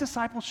looks like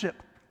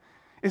discipleship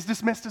is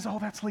dismissed as, oh,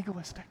 that's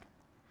legalistic.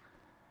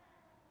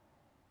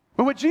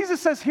 But what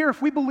Jesus says here,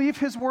 if we believe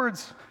his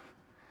words,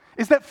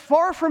 is that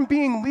far from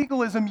being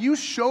legalism, you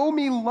show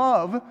me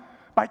love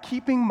by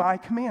keeping my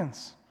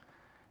commands.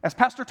 As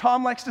Pastor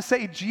Tom likes to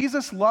say,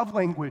 Jesus' love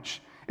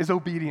language is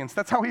obedience.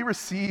 That's how he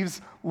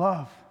receives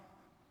love.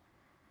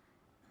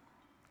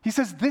 He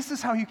says, this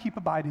is how you keep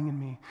abiding in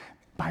me,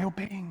 by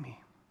obeying me.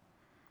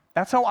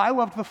 That's how I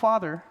loved the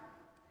Father,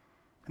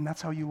 and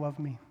that's how you love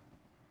me.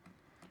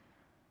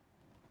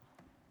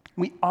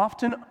 We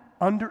often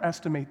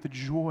underestimate the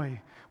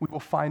joy we will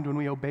find when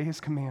we obey his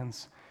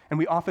commands, and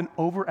we often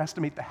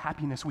overestimate the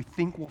happiness we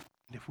think we'll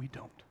find if we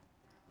don't.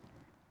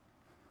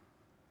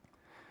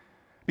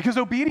 Because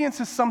obedience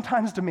is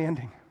sometimes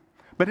demanding,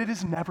 but it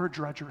is never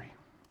drudgery.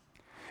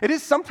 It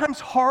is sometimes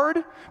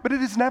hard, but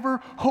it is never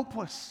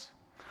hopeless.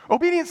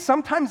 Obedience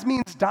sometimes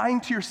means dying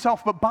to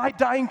yourself, but by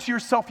dying to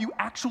yourself, you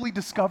actually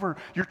discover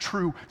your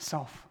true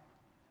self.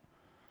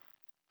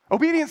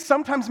 Obedience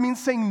sometimes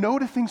means saying no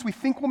to things we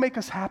think will make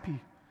us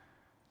happy,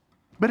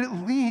 but it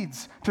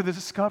leads to the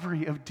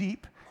discovery of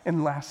deep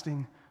and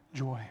lasting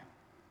joy.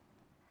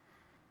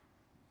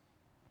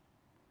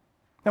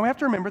 Now we have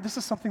to remember this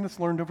is something that's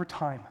learned over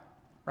time,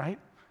 right?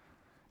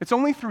 It's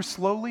only through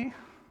slowly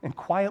and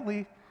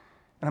quietly,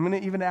 and I'm going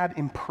to even add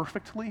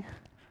imperfectly,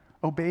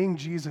 obeying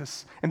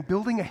Jesus and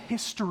building a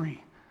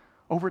history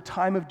over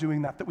time of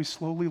doing that we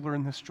slowly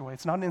learn this joy.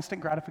 It's not an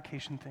instant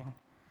gratification thing.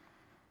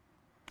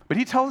 But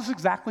he tells us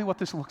exactly what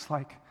this looks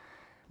like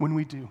when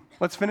we do.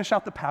 Let's finish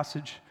out the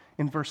passage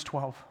in verse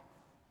 12.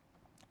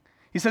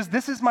 He says,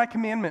 "This is my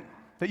commandment,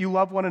 that you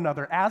love one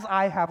another as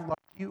I have loved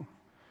you.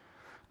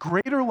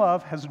 Greater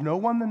love has no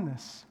one than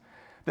this,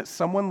 that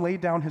someone lay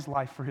down his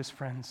life for his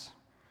friends.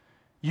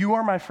 You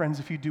are my friends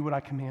if you do what I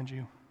command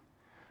you.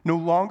 No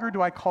longer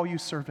do I call you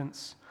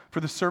servants, for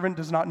the servant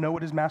does not know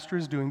what his master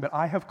is doing, but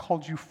I have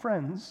called you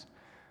friends.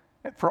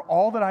 For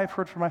all that I have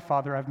heard from my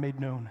Father, I've made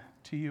known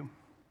to you.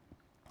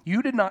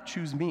 You did not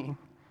choose me,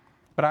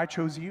 but I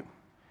chose you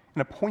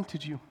and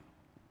appointed you.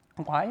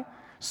 Why?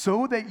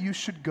 So that you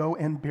should go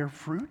and bear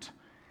fruit,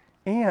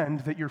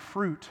 and that your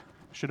fruit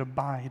should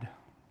abide,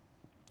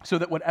 so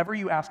that whatever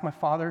you ask my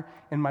Father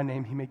in my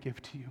name, he may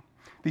give to you.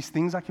 These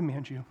things I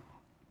command you,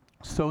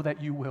 so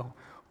that you will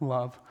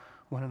love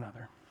one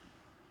another."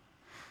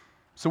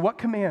 So what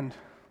command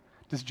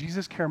does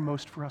Jesus care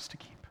most for us to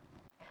keep?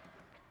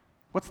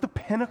 What's the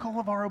pinnacle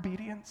of our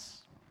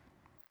obedience?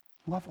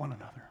 Love one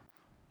another.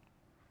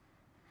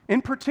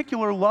 In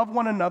particular, love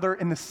one another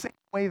in the same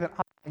way that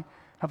I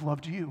have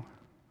loved you.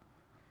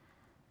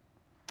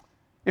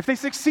 If they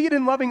succeed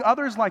in loving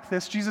others like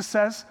this, Jesus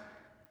says,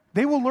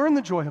 they will learn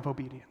the joy of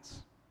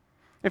obedience.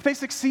 If they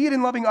succeed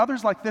in loving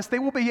others like this, they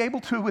will be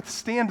able to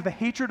withstand the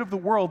hatred of the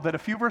world that a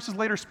few verses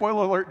later,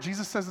 spoiler alert,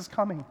 Jesus says is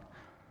coming.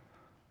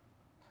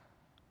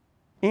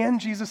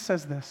 And Jesus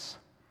says this,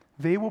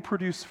 they will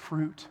produce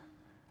fruit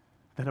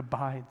that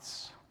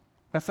abides.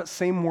 That's that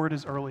same word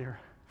as earlier,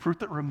 fruit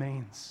that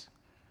remains,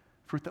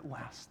 fruit that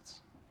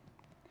lasts.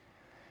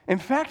 In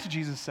fact,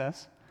 Jesus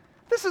says,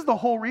 this is the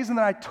whole reason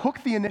that I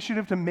took the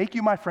initiative to make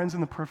you my friends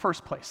in the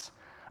first place.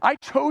 I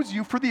chose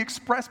you for the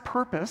express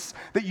purpose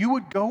that you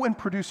would go and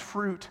produce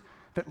fruit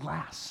that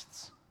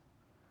lasts,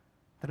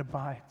 that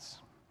abides.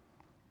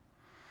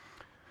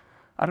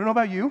 I don't know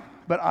about you,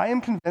 but I am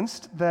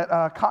convinced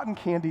that cotton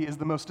candy is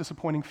the most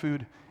disappointing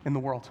food in the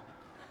world.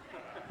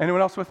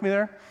 Anyone else with me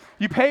there?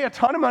 You pay a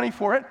ton of money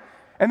for it,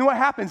 and then what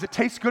happens? It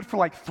tastes good for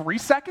like 3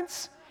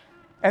 seconds,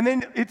 and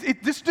then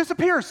it just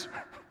disappears.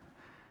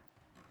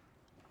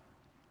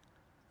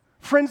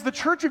 Friends, the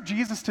Church of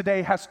Jesus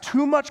today has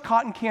too much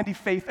cotton candy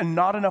faith and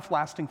not enough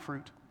lasting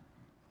fruit.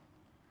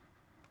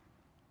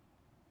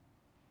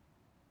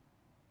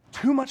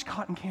 Too much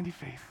cotton candy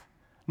faith,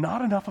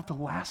 not enough of the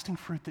lasting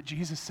fruit that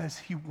Jesus says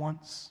he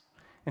wants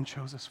and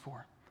chose us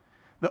for.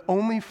 The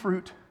only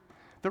fruit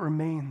that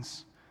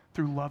remains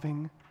through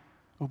loving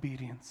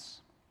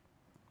obedience.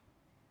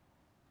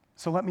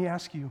 So let me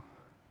ask you,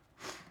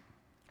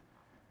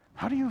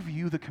 how do you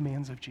view the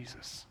commands of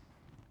Jesus?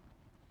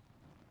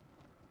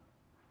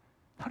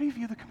 How do you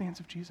view the commands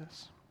of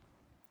Jesus?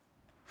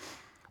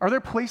 Are there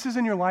places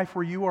in your life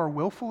where you are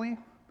willfully,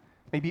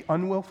 maybe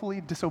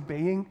unwillfully,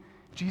 disobeying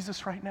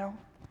Jesus right now?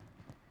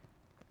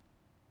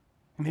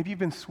 And maybe you've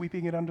been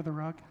sweeping it under the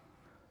rug?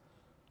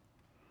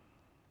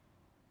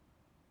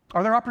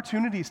 Are there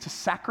opportunities to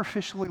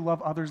sacrificially love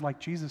others like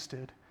Jesus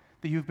did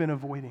that you've been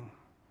avoiding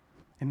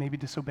and maybe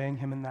disobeying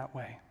him in that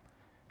way?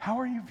 How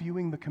are you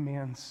viewing the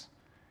commands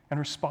and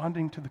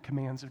responding to the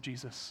commands of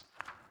Jesus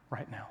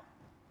right now?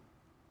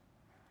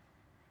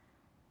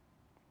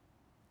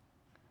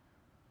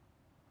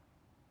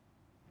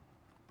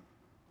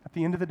 At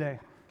the end of the day,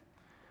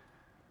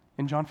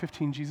 in John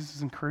 15, Jesus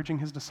is encouraging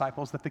his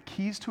disciples that the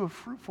keys to a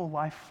fruitful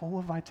life full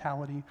of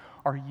vitality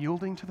are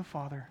yielding to the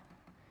Father,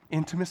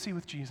 intimacy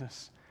with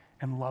Jesus,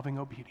 and loving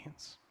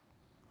obedience.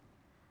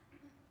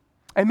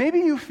 And maybe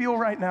you feel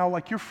right now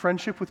like your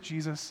friendship with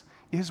Jesus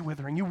is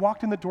withering. You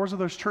walked in the doors of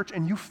those church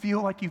and you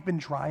feel like you've been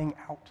drying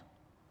out.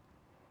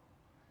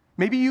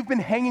 Maybe you've been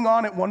hanging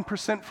on at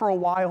 1% for a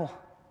while.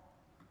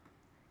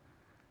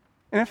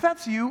 And if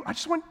that's you, I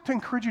just want to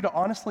encourage you to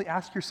honestly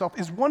ask yourself,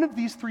 is one of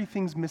these three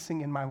things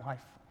missing in my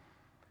life?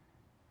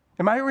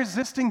 Am I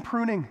resisting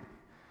pruning?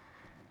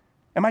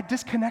 Am I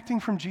disconnecting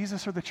from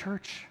Jesus or the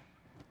church?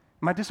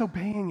 Am I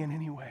disobeying in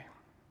any way?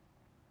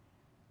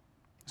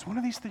 Is one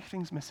of these three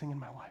things missing in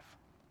my life?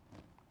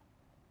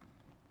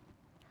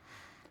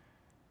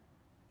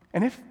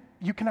 And if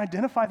you can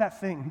identify that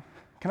thing,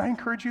 can I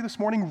encourage you this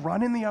morning,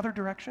 run in the other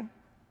direction?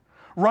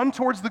 Run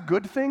towards the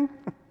good thing?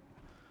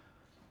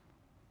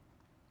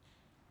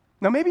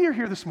 Now, maybe you're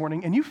here this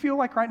morning and you feel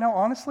like right now,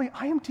 honestly,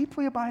 I am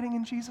deeply abiding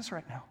in Jesus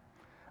right now.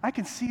 I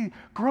can see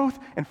growth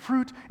and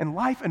fruit and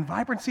life and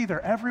vibrancy.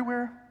 They're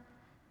everywhere.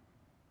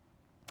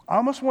 I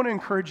almost want to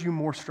encourage you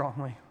more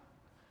strongly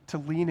to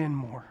lean in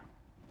more,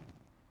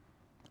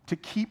 to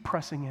keep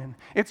pressing in.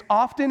 It's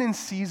often in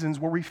seasons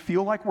where we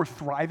feel like we're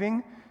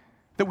thriving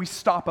that we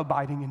stop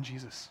abiding in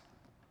Jesus.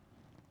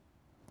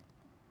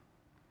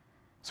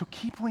 So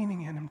keep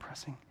leaning in and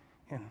pressing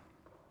in.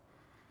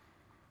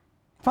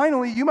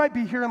 Finally, you might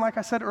be here, and like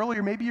I said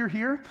earlier, maybe you're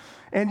here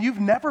and you've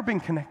never been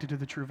connected to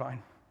the true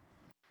vine.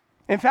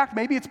 In fact,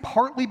 maybe it's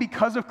partly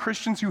because of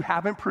Christians who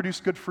haven't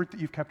produced good fruit that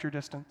you've kept your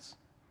distance.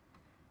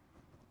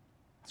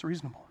 It's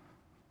reasonable.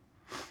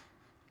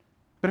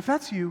 But if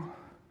that's you,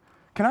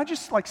 can I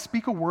just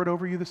speak a word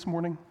over you this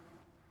morning?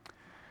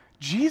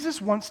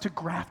 Jesus wants to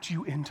graft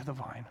you into the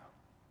vine.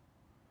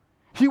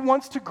 He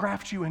wants to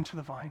graft you into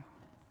the vine.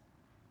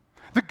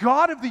 The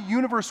God of the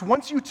universe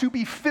wants you to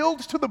be filled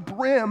to the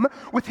brim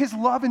with his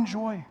love and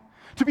joy,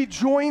 to be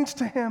joined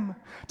to him,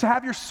 to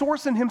have your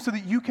source in him so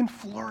that you can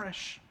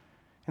flourish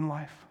in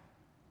life.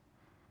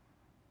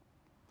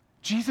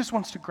 Jesus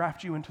wants to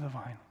graft you into the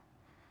vine.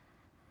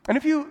 And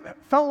if you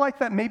felt like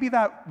that, maybe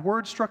that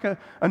word struck a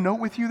note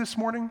with you this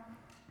morning,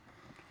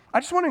 I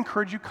just want to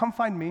encourage you, come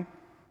find me.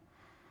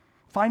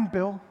 Find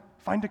Bill,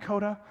 find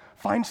Dakota,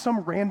 find some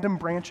random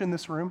branch in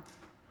this room,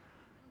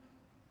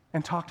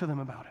 and talk to them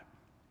about it.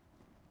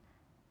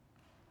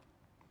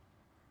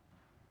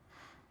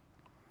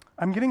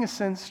 I'm getting a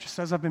sense, just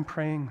as I've been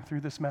praying through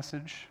this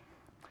message,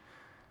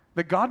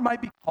 that God might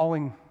be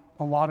calling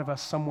a lot of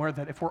us somewhere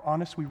that, if we're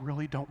honest, we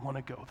really don't want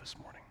to go this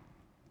morning.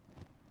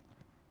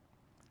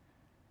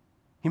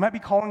 He might be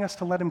calling us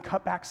to let him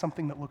cut back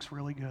something that looks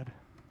really good.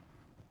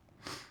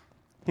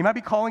 He might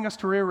be calling us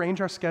to rearrange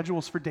our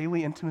schedules for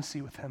daily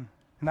intimacy with him,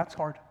 and that's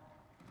hard.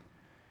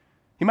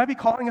 He might be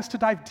calling us to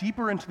dive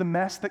deeper into the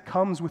mess that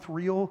comes with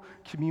real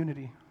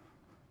community.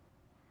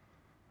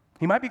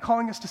 He might be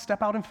calling us to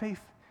step out in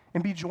faith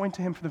and be joined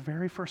to him for the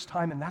very first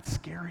time, and that's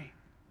scary.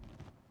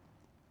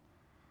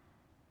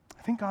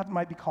 I think God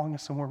might be calling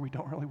us somewhere we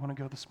don't really want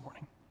to go this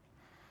morning.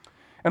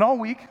 And all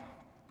week,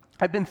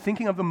 I've been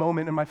thinking of the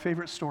moment in my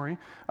favorite story,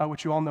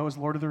 which you all know is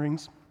Lord of the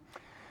Rings.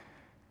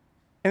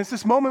 And it's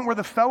this moment where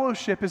the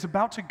fellowship is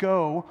about to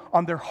go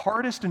on their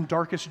hardest and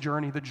darkest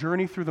journey, the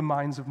journey through the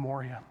mines of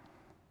Moria.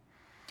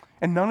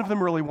 And none of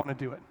them really want to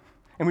do it.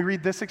 And we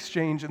read this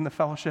exchange in the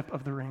Fellowship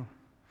of the Ring.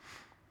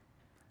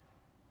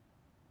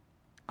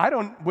 "I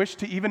don't wish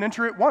to even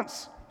enter it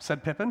once,"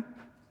 said Pippin.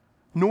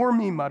 "Nor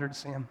me," muttered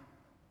Sam.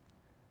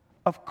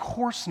 "Of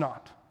course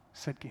not,"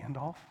 said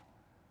Gandalf.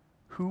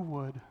 "Who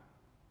would?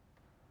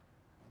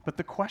 But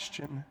the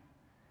question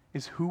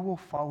is, who will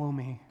follow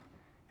me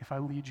if I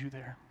lead you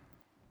there?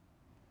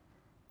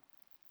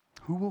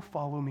 Who will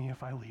follow me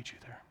if I lead you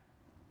there?"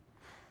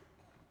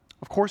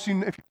 Of course,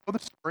 if you know the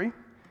story,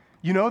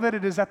 you know that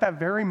it is at that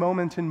very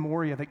moment in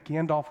Moria that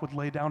Gandalf would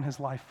lay down his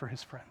life for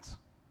his friends.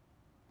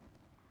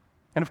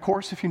 And of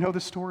course, if you know the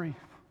story,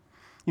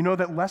 you know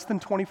that less than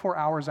 24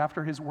 hours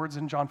after his words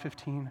in John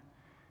 15,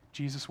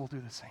 Jesus will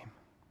do the same.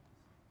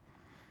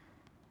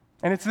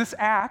 And it's this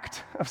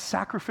act of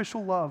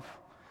sacrificial love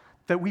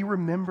that we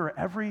remember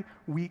every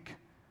week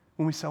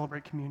when we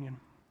celebrate communion.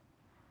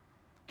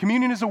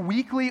 Communion is a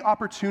weekly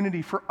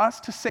opportunity for us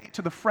to say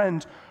to the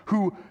friend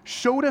who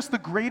showed us the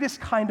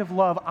greatest kind of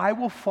love, "I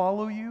will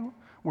follow you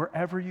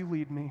wherever you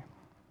lead me."